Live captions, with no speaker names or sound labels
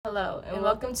Hello, and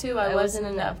welcome to I Wasn't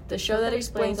Enough, the show that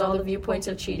explains all the viewpoints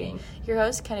of cheating. Your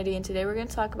host, Kennedy, and today we're going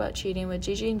to talk about cheating with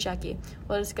Gigi and Jackie.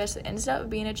 We'll discuss the ins and outs of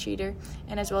being a cheater,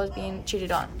 and as well as being cheated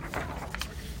on.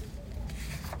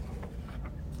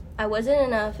 I Wasn't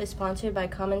Enough is sponsored by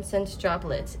Common Sense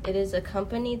Droplets. It is a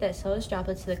company that sells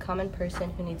droplets to the common person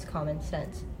who needs common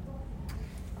sense.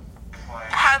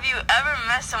 Have you ever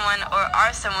met someone or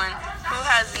are someone who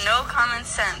has no common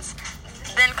sense?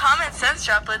 Then Common Sense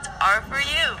Droplets are for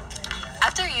you.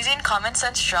 After using Common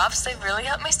Sense Drops, they've really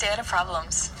helped me stay out of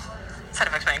problems. Side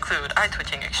effects may include eye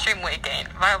twitching, extreme weight gain,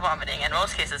 vile vomiting, and in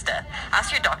most cases death.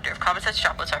 Ask your doctor if Common Sense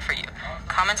Droplets are for you.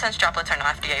 Common Sense Droplets are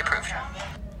not FDA approved.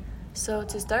 So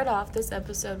to start off this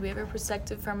episode, we have a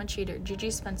perspective from a cheater,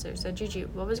 Gigi Spencer. So Gigi,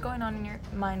 what was going on in your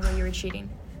mind while you were cheating?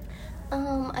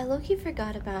 I low-key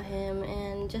forgot about him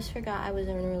and just forgot I was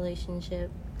in a relationship.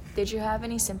 Did you have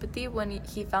any sympathy when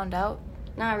he found out?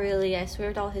 Not really. I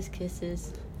swerved all his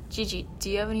kisses. Gigi, do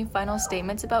you have any final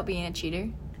statements about being a cheater?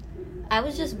 I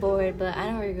was just bored, but I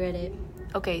don't regret it.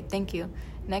 Okay, thank you.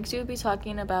 Next, we'll be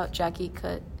talking about Jackie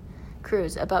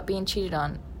Cruz, about being cheated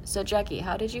on. So Jackie,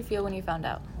 how did you feel when you found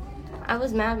out? I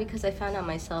was mad because I found out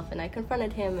myself, and I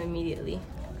confronted him immediately.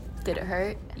 Did it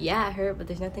hurt? Yeah, it hurt, but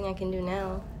there's nothing I can do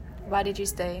now. Why did you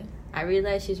stay? I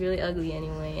realized she's really ugly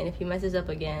anyway, and if he messes up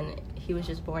again, he was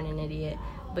just born an idiot.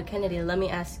 But Kennedy, let me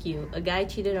ask you, a guy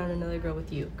cheated on another girl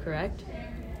with you, correct?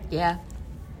 Yeah,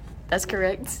 that's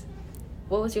correct.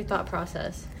 What was your thought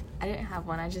process? I didn't have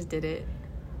one, I just did it.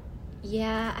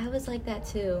 Yeah, I was like that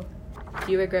too.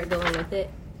 Do you regret going with it?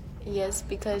 Yes,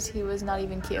 because he was not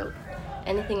even cute.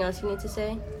 Anything else you need to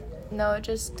say? No,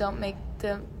 just don't make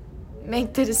the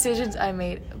decisions I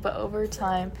made. But our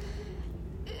time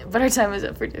is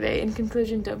up for today. In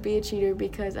conclusion, don't be a cheater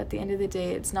because at the end of the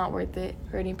day, it's not worth it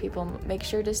hurting people. Make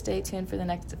sure to stay tuned for the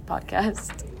next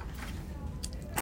podcast.